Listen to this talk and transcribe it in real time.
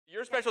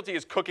your specialty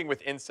is cooking with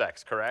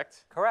insects,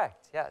 correct?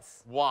 Correct,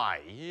 yes.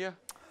 Why?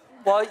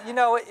 Well, you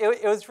know,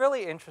 it was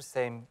really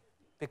interesting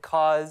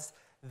because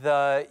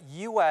the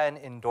UN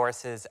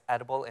endorses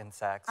edible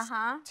insects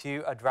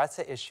to address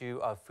the issue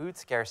of food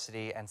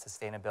scarcity and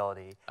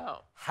sustainability. Oh.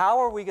 How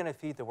are we going to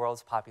feed the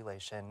world's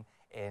population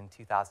in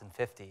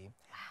 2050? Wow.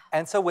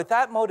 And so with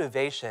that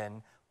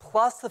motivation,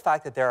 plus the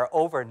fact that there are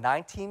over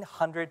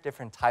 1,900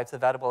 different types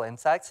of edible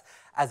insects,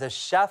 as a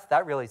chef,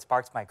 that really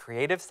sparks my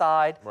creative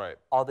side,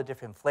 all the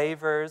different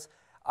flavors.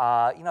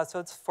 You know, so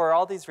it's for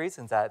all these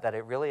reasons that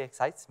it really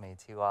excites me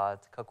to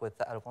cook with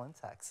the edible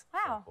insects.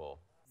 Wow. So cool.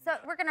 So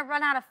we're going to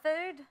run out of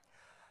food?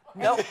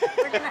 No.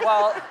 We're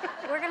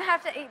going to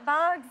have to eat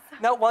bugs?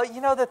 No, well,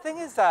 you know, the thing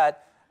is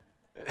that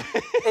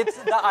it's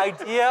the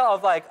idea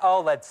of like,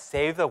 oh, let's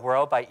save the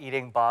world by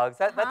eating bugs.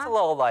 That's a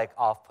little like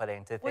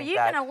off-putting to think that. Well, you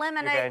can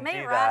eliminate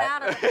me right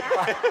out of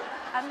that.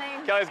 I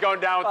mean, Kelly's going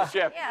down with the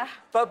ship. Yeah.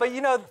 But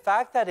you know, the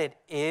fact that it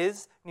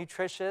is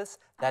nutritious,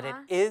 that it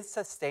is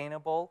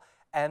sustainable,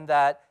 and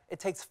that it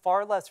takes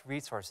far less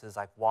resources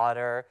like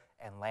water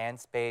and land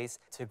space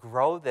to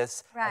grow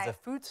this as a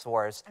food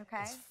source.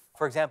 Okay.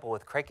 For example,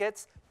 with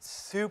crickets,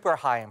 super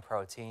high in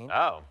protein.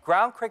 Oh.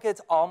 Ground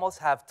crickets almost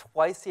have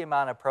twice the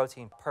amount of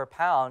protein per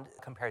pound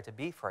compared to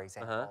beef, for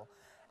example.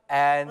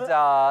 And you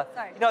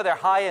know, they're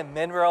high in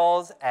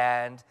minerals,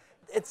 and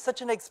it's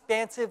such an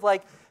expansive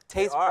like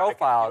taste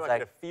profile. I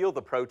can feel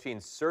the protein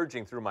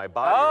surging through my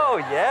body. Oh,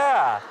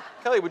 yeah.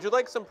 Kelly, would you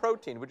like some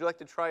protein? Would you like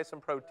to try some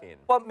protein?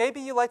 Well,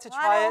 maybe you like to try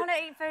I it. don't want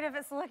to eat food if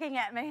it's looking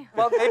at me.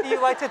 Well, maybe you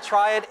like to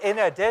try it in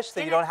a dish so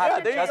you don't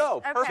have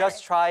to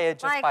just try it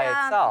just by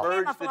itself.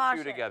 Merge the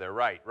two together,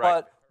 right.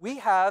 But we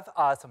have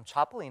some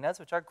chapalinas,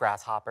 which are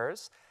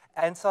grasshoppers,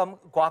 and some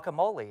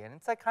guacamole. And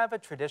it's like kind of a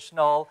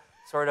traditional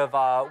sort of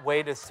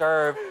way to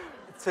serve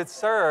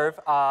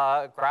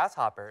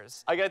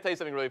grasshoppers. I got to tell you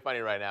something really funny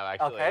right now,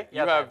 actually. Okay.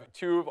 You have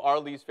two of our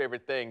least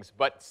favorite things,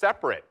 but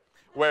separate.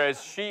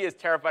 Whereas she is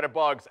terrified of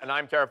bugs, and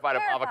I'm terrified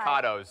of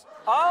avocados.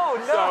 Oh,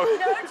 no.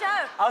 No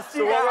joke. I'll see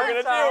So you what we're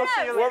next going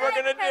time. to do, what we're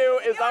going to do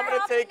is I'm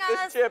going to take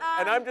this chip,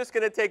 and I'm just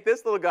going to take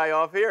this little guy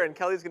off here, and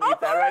Kelly's going to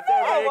eat that right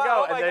there. There you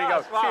go. And there you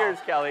go. Wow. Cheers,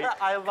 Kelly.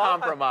 I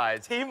love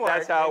Compromise. Teamwork.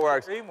 That's how it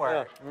works.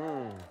 Teamwork.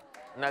 And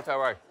that's how it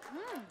works.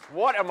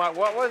 What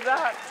was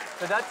that?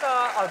 So that's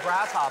a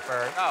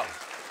grasshopper. Oh.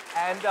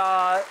 And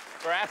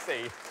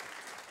Grassy.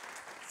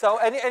 so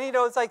and you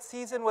know, it's like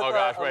seasoned with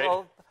a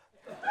little.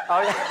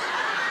 Oh yeah.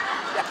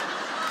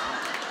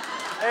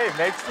 Hey,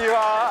 makes you.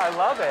 I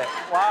love it.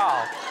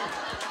 Wow.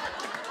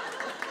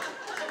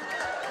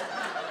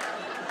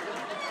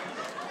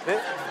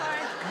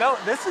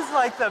 This is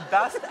like the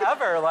best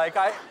ever. Like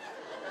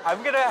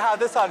I'm gonna have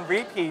this on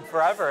repeat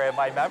forever in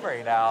my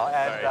memory now.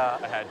 And Sorry,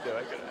 I had to.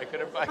 I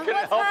couldn't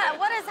help it.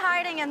 What is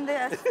hiding in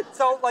this?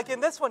 So, like in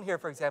this one here,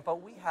 for example,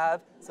 we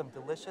have some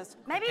delicious.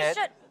 Maybe you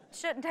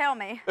shouldn't tell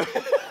me.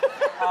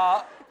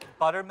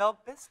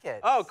 Buttermilk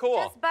biscuits. Oh, cool.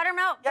 Just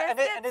buttermilk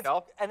biscuits?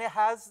 And it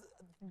has.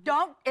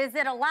 Is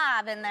it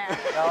alive in there?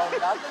 No,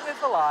 nothing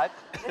is alive.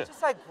 It's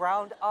just like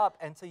ground up,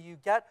 and so you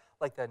get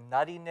like the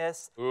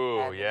nuttiness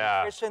and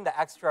the nutrition, the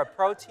extra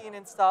protein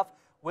and stuff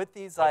with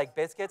these like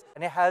biscuits,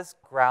 and it has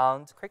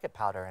ground cricket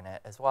powder in it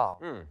as well.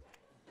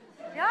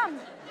 Yum.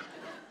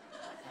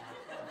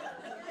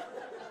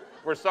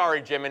 We're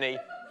sorry, Jiminy.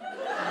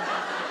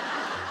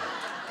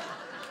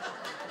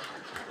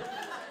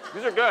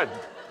 These are good.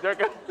 They're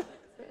good.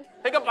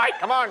 Take a bite.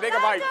 Come on, take a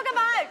bite. Take a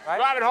bite. Right?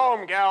 Drive it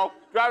home, gal.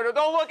 Drive it.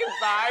 Don't look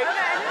inside. Okay,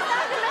 just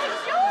have to make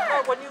sure.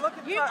 Well, when you look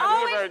at These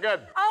are very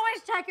good.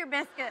 Always check your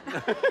biscuit.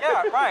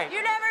 Yeah, right.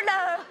 You never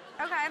know.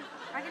 Okay,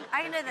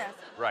 I can do this.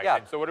 Right. Yeah.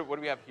 And so what do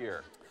we have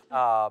here?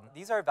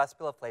 These are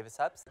Vespula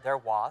flaviceps. They're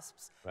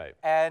wasps. Right.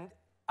 And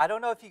I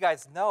don't know if you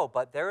guys know,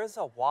 but there is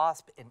a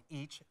wasp in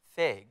each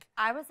fig.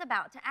 I was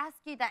about to ask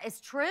you that.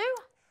 Is true?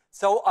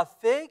 So a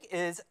fig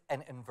is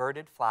an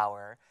inverted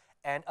flower,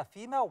 and a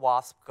female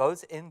wasp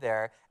goes in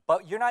there,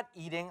 but you're not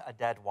eating a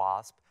dead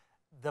wasp.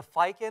 The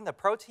phycin, the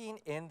protein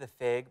in the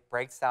fig,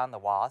 breaks down the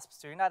wasp,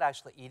 so you're not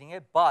actually eating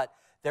it, but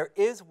there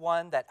is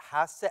one that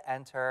has to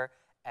enter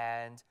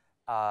and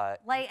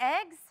lay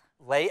eggs?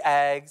 Lay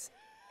eggs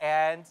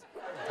and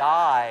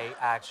die,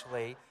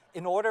 actually,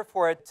 in order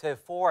for it to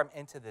form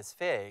into this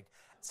fig.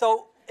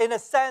 So in a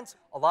sense,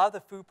 a lot of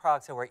the food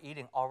products that we're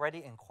eating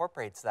already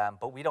incorporates them,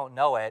 but we don't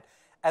know it.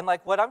 And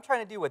like what I'm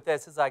trying to do with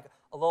this is like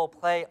a little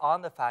play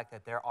on the fact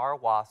that there are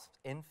wasps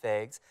in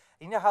figs.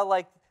 You know how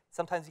like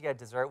sometimes you get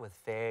dessert with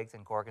figs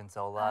and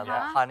gorgonzola,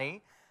 like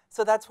honey?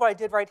 So that's what I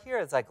did right here.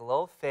 It's like a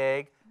little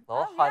fig, a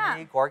little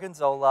honey,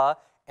 gorgonzola,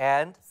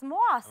 and some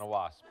wasps. And a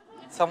wasp.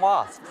 Some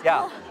wasps,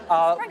 yeah.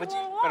 But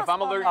if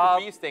I'm allergic to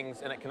these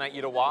things, can I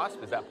eat a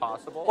wasp? Is that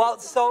possible? Well,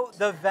 so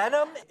the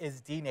venom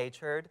is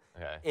denatured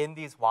in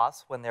these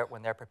wasps when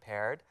they're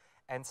prepared.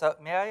 And so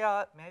may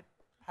I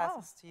pass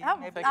this to you?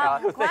 Maybe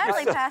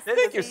gladly pass this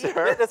Thank you,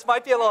 sir. This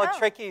might be a little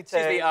tricky to...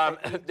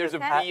 Excuse me, there's a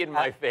bee in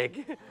my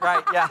fig.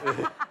 Right,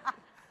 yeah.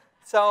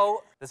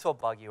 So this will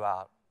bug you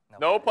out.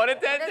 No pun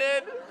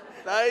intended.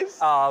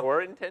 Nice.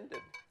 Or intended.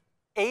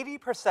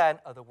 80%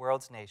 of the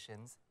world's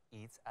nations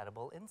eats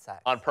edible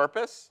insects. On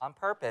purpose? On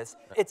purpose.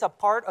 It's a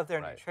part of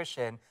their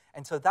nutrition.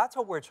 And so that's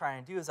what we're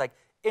trying to do is like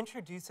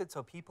introduce it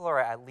so people are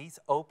at least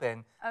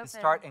open to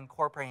start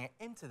incorporating it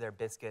into their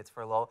biscuits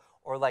for a little,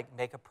 or like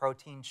make a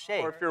protein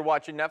shake. Or if you're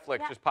watching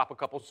Netflix, just pop a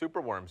couple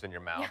superworms in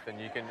your mouth and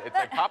you can, it's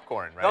like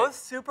popcorn, right? Those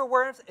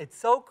superworms, it's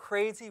so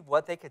crazy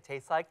what they could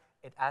taste like.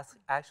 It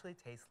actually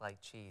tastes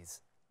like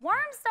cheese.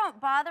 Worms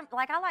don't bother,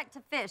 like I like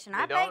to fish and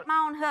I bake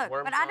my own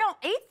hook, but I don't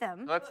eat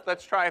them.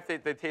 Let's try if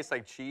they taste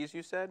like cheese,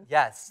 you said?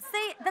 Yes.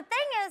 See, the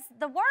thing is,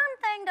 the worm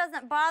thing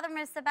doesn't bother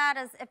me so bad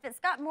as if it's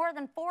got more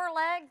than 4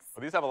 legs.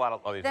 Well, these have a lot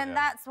of, then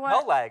that's what.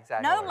 No legs,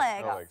 actually. No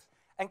legs. No legs.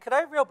 And could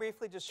I real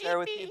briefly just share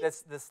with you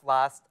this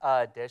last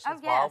dish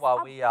as well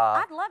while we...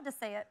 I'd love to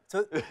see it.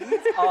 So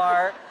these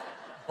are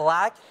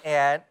black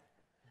ant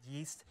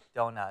yeast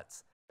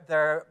donuts.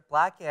 They're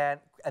black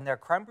ant and they're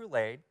creme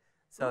brulee.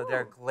 So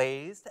they're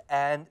glazed,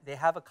 and they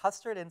have a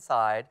custard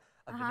inside,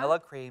 a vanilla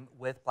cream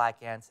with black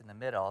ants in the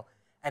middle.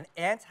 And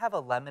ants have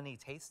a lemony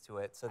taste to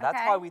it, so that's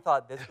why we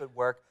thought this would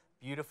work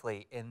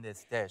beautifully in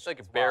this dish. It's like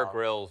a Bear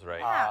Grylls right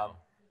now.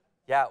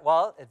 Yeah,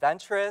 well,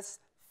 adventurous,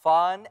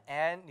 fun,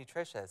 and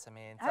nutritious. I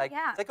mean,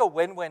 it's like a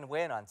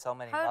win-win-win on so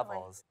many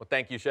levels. Well,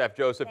 thank you, Chef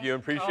Joseph. You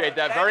appreciate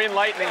that. Very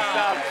enlightening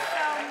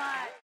stuff.